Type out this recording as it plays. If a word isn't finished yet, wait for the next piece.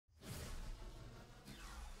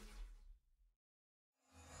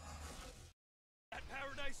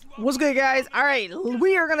What's good, guys? All right,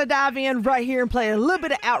 we are going to dive in right here and play a little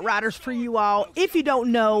bit of Outriders for you all. If you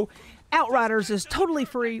don't know, Outriders is totally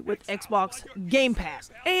free with Xbox Game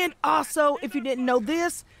Pass. And also, if you didn't know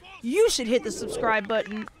this, you should hit the subscribe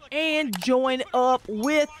button and join up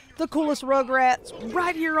with the coolest Rugrats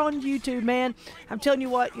right here on YouTube, man. I'm telling you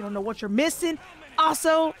what, you don't know what you're missing.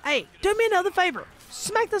 Also, hey, do me another favor.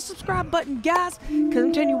 Smack the subscribe button, guys, because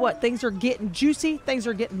I'm telling you what, things are getting juicy, things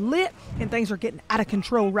are getting lit, and things are getting out of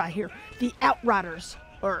control right here. The Outriders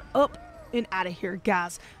are up and out of here,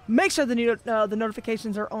 guys. Make sure the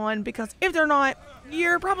notifications are on, because if they're not,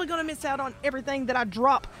 you're probably going to miss out on everything that I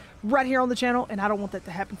drop right here on the channel, and I don't want that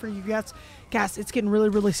to happen for you guys. Guys, it's getting really,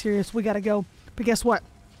 really serious. We got to go. But guess what?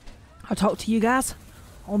 I'll talk to you guys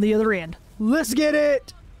on the other end. Let's get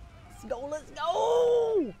it. Let's go. Let's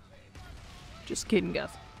go. Just kidding,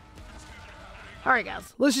 guys. Alright,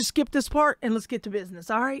 guys. Let's just skip this part and let's get to business,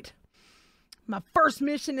 alright? My first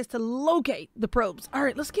mission is to locate the probes.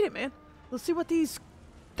 Alright, let's get it, man. Let's see what these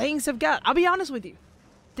things have got. I'll be honest with you.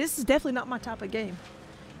 This is definitely not my type of game.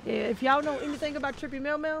 If y'all know anything about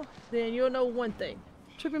TrippyMELMEL, then you'll know one thing.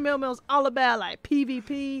 TrippyMELMEL is all about, like,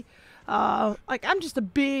 PvP. Like, I'm just a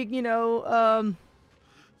big, you know,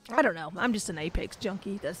 I don't know. I'm just an Apex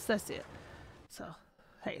junkie. That's it. So...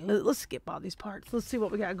 hey, let's skip all these parts. Let's see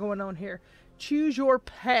what we got going on here. Choose your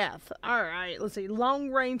path. All right, let's see.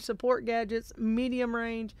 Long range support gadgets, medium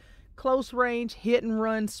range, close range, hit and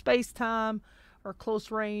run, space time, or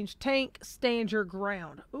close range tank, stand your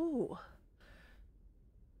ground. Ooh.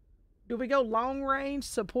 Do we go long range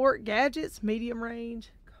support gadgets, medium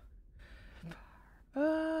range?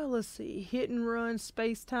 Let's see. Hit and run,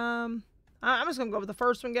 space time. I'm just going to go with the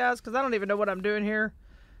first one, guys, because I don't even know what I'm doing here.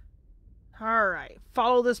 Alright,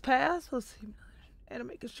 follow this path. Let's see.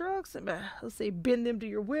 Animate constructs. Let's see. Bend them to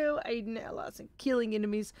your will. Aiding allies and killing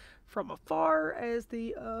enemies from afar. As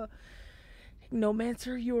the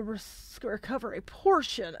Ignomancer, you will recover a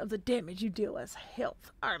portion of the damage you deal as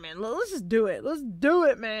health. Alright, man. Let's just do it. Let's do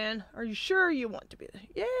it, man. Are you sure you want to be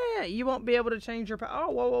there? Yeah, you won't be able to change your power. Oh,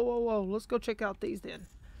 whoa. Let's go check out these then.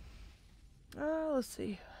 Let's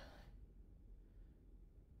see.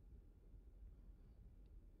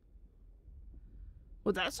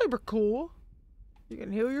 Well, that's super cool. You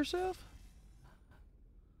can heal yourself?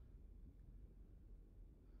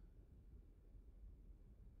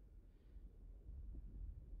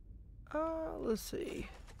 Let's see.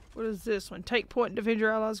 What is this one? Take point and defend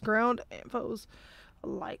your allies' ground and foes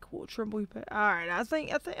alike will tremble. Alright, I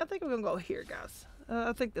think we're gonna go here, guys.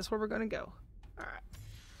 I think that's where we're gonna go. Alright.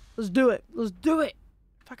 Let's do it. Let's do it.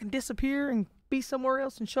 If I can disappear and be somewhere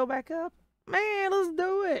else and show back up, man, let's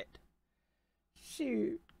do it.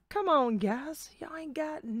 Shoot. Come on, guys. Y'all ain't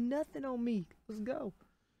got nothing on me. Let's go.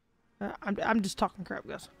 I'm just talking crap,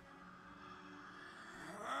 guys.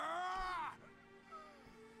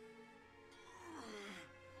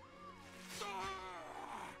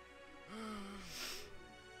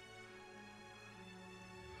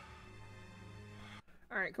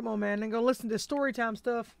 Alright, come on, man. I'm gonna listen to story time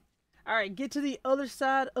stuff. Alright, get to the other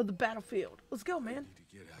side of the battlefield. Let's go, man. Need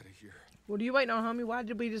to get out of here. What are you waiting on, homie? Why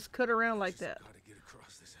did we just cut around like that? Gotta get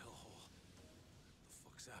across this hellhole. The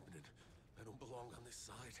fuck's happening? I don't belong on this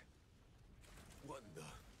side. What in the...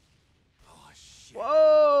 oh, shit.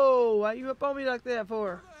 Whoa! Why you up on me like that for?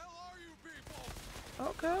 Where the hell are you people?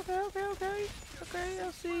 Okay. Okay,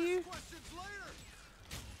 I'll see you.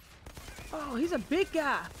 Oh, he's a big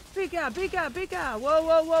guy. Big guy.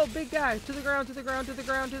 Whoa. Big guy. To the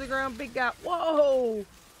ground. Big guy. Whoa.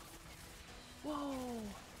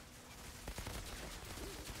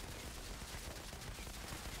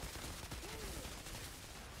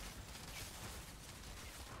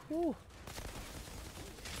 Ooh.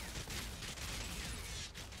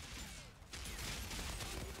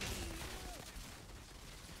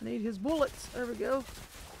 I need his bullets. There we go.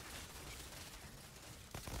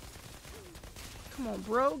 Come on,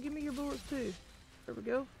 bro. Give me your bullets too. There we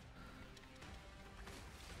go.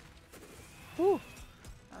 Ooh.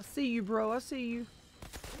 I see you, bro. I see you.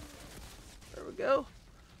 There we go.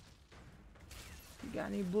 You got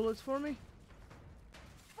any bullets for me?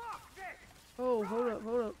 Oh, hold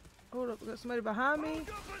up. We got somebody behind me.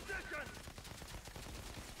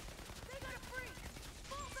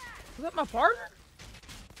 Is that my partner?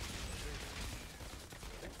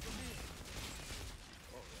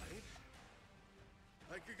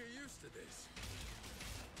 I could get used to this.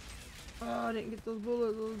 Oh, I didn't get those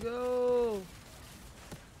bullets. Let's go.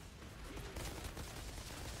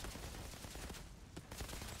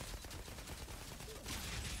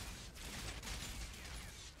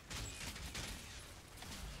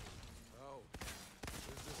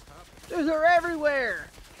 They're everywhere.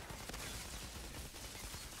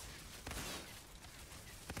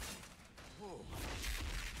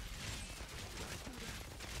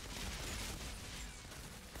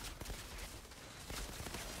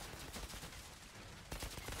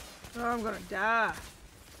 Oh, I'm gonna die.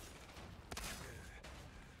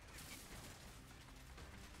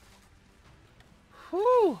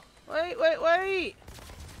 Whew! Wait, wait, wait!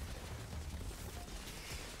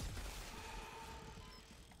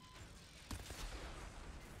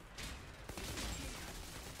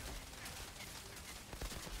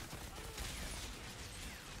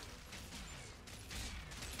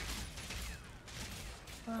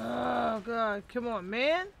 Oh god, come on,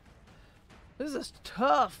 man! This is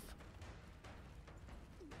tough.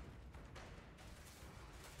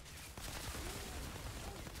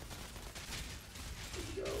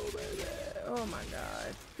 Go, baby. Oh my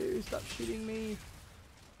god. Dude, stop shooting me.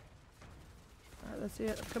 Alright, that's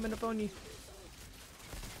it. I'm coming up on you.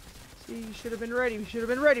 See, you should have been ready. You should have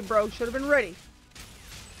been ready, bro. Should have been ready.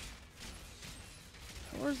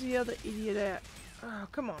 Where's the other idiot at? Oh,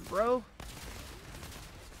 come on, bro.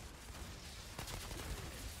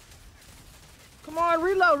 Come on,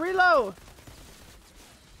 reload, reload.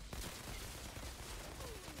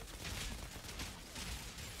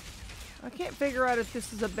 I can't figure out if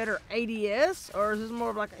this is a better ADS or is this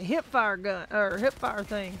more of like a hip fire gun or hip fire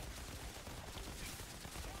thing.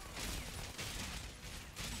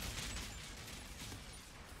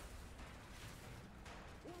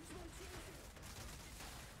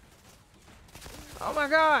 Oh my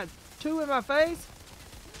god, 2 in my face.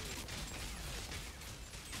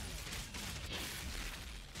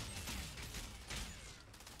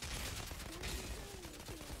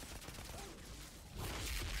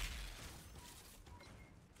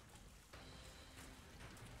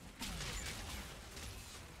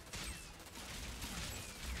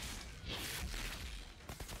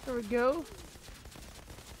 There we go.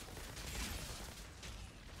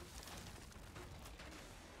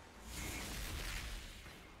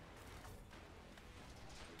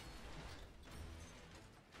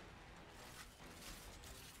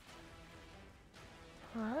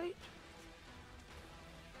 Alright.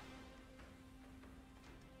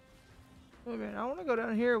 Wait a minute, I want to go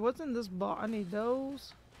down here. What's in this box? I need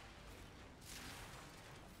those.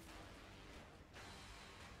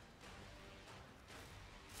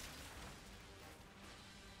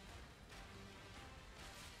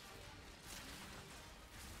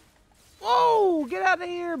 Whoa! Get out of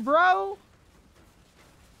here, bro!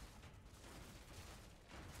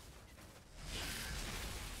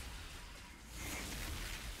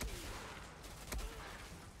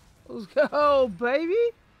 Let's go, baby!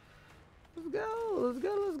 Let's go, let's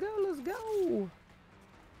go, let's go, let's go!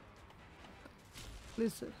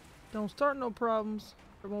 Listen, don't start no problems.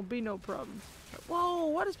 There won't be no problems. Whoa,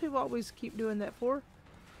 why does people always keep doing that for?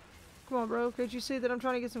 Come on, bro. Can't you see that I'm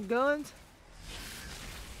trying to get some guns?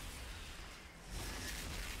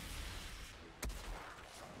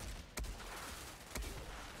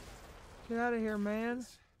 Get out of here, man.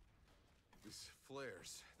 These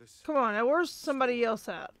flares. This. Come on, now where's somebody else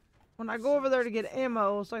at? When I go over there to get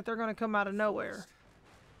ammo, it's like they're gonna come out of nowhere.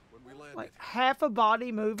 When we landed. Like half a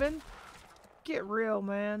body moving? Get real,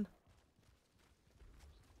 man.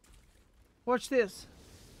 Watch this.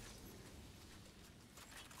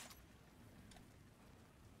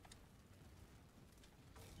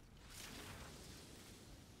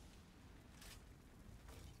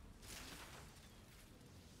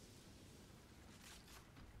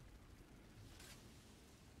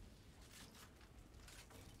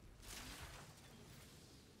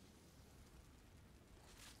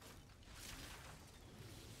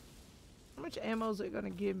 How much ammo is it gonna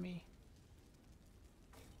give me?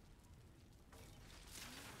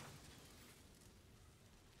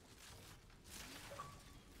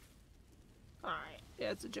 Alright, yeah,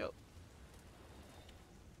 it's a joke.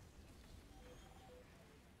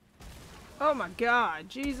 Oh my god,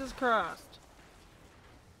 Jesus Christ.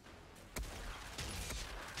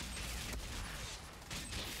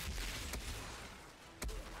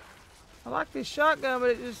 I like this shotgun, but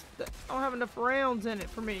it just, I don't have enough rounds in it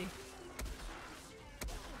for me.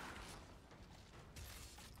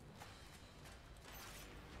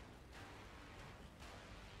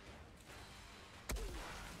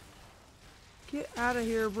 Get out of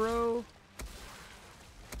here, bro.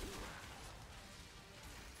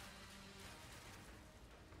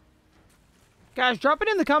 Guys, drop it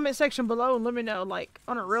in the comment section below and let me know, like,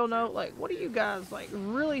 on a real note, like, what do you guys, like,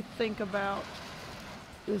 really think about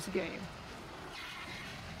this game?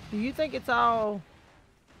 Do you think it's all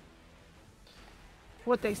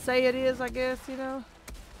what they say it is, I guess, you know?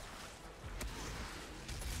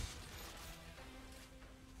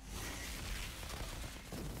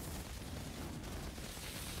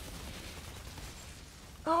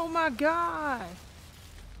 Oh my god!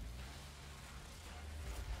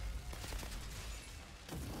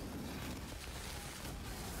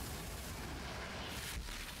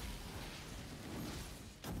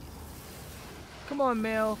 Come on,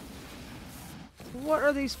 Mel. What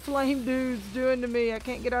are these flame dudes doing to me? I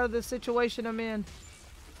can't get out of this situation I'm in.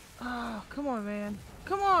 Oh, come on, man.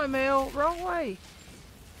 Come on, Mel. Wrong way.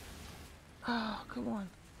 Oh, come on.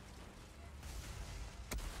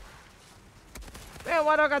 Man,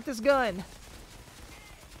 why do I got this gun?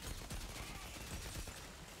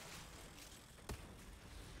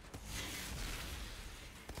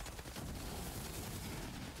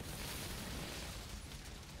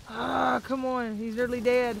 Ah, come on. He's nearly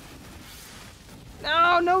dead.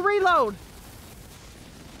 No, no reload.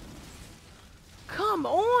 Come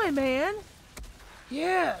on, man.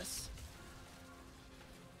 Yes.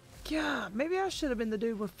 God, maybe I should have been the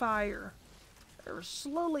dude with fire. They were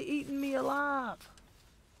slowly eating me alive.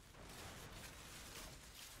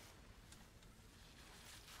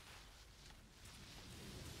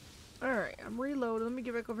 Alright, I'm reloading. Let me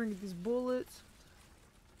get back over and get these bullets.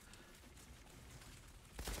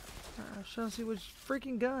 I'm trying to see which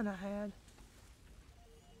freaking gun I had.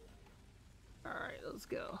 Alright, let's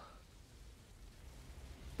go.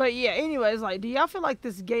 But yeah, anyways, like, do y'all feel like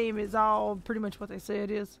this game is all pretty much what they say it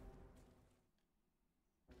is?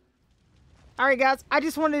 Alright guys, I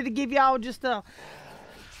just wanted to give y'all just a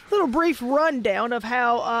little brief rundown of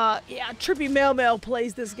how yeah, TrippyMELMEL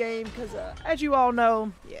plays this game, because as you all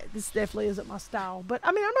know, yeah, this definitely isn't my style. But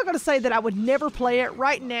I mean, I'm not going to say that I would never play it.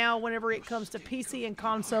 Right now, whenever it comes to PC and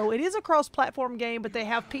console, it is a cross-platform game, but they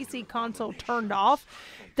have PC console turned off.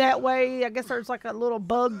 That way, I guess there's like a little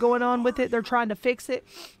bug going on with it. They're trying to fix it.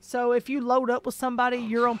 So if you load up with somebody,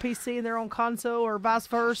 you're on PC and they're on console, or vice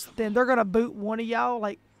versa, then they're going to boot one of y'all,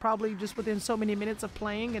 like probably just within so many minutes of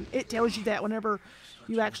playing, and it tells you that whenever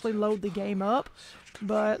you actually load the game up.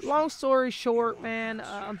 But long story short, man,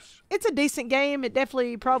 it's a decent game. It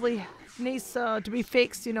definitely probably needs to be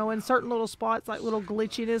fixed, you know, in certain little spots, like little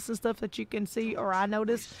glitchiness and stuff that you can see, or I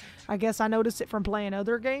notice. I guess I noticed it from playing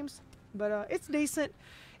other games, but it's decent.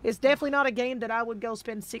 It's definitely not a game that I would go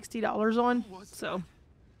spend $60 on, so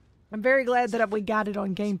I'm very glad that we got it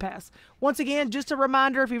on Game Pass. Once again, just a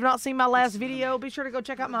reminder, if you've not seen my last video, be sure to go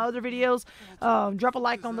check out my other videos. Drop a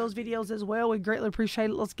like on those videos as well. We greatly appreciate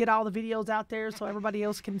it. Let's get all the videos out there so everybody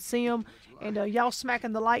else can see them. And y'all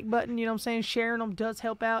smacking the like button, you know what I'm saying? Sharing them does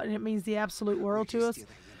help out, and it means the absolute world to us.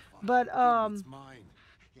 But I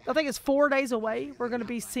think it's 4 days away. We're going to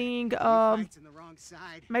be seeing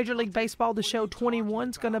Major League Baseball, the show 21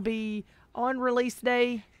 is going to be on release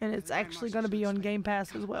day, and it's actually going to be on Game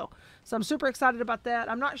Pass as well. So I'm super excited about that.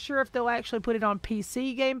 I'm not sure if they'll actually put it on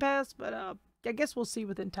PC Game Pass, but I guess we'll see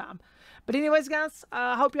within time. But anyways, guys,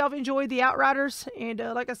 I hope y'all have enjoyed the Outriders, and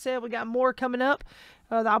like I said, we got more coming up.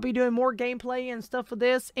 I'll be doing more gameplay and stuff with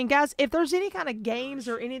this. And guys, if there's any kind of games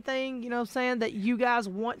or anything, you know what I'm saying, that you guys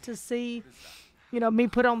want to see, you know, me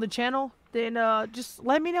put on the channel, then just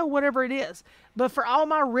let me know whatever it is. But for all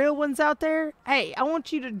my real ones out there, hey, I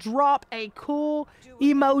want you to drop a cool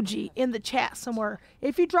emoji in the chat somewhere.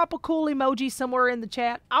 If you drop a cool emoji somewhere in the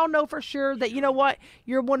chat, I'll know for sure that, you know what,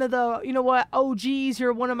 you're one of the, you know what, OGs,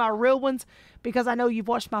 you're one of my real ones, because I know you've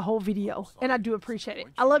watched my whole video, and I do appreciate it.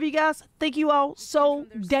 I love you guys. Thank you all so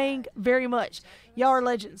dang very much. Y'all are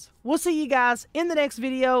legends. We'll see you guys in the next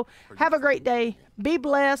video. Have a great day. Be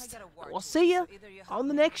blessed. We'll see you on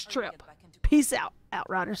the next trip. Peace out,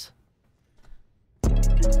 Outriders.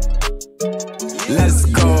 Let's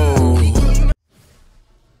go.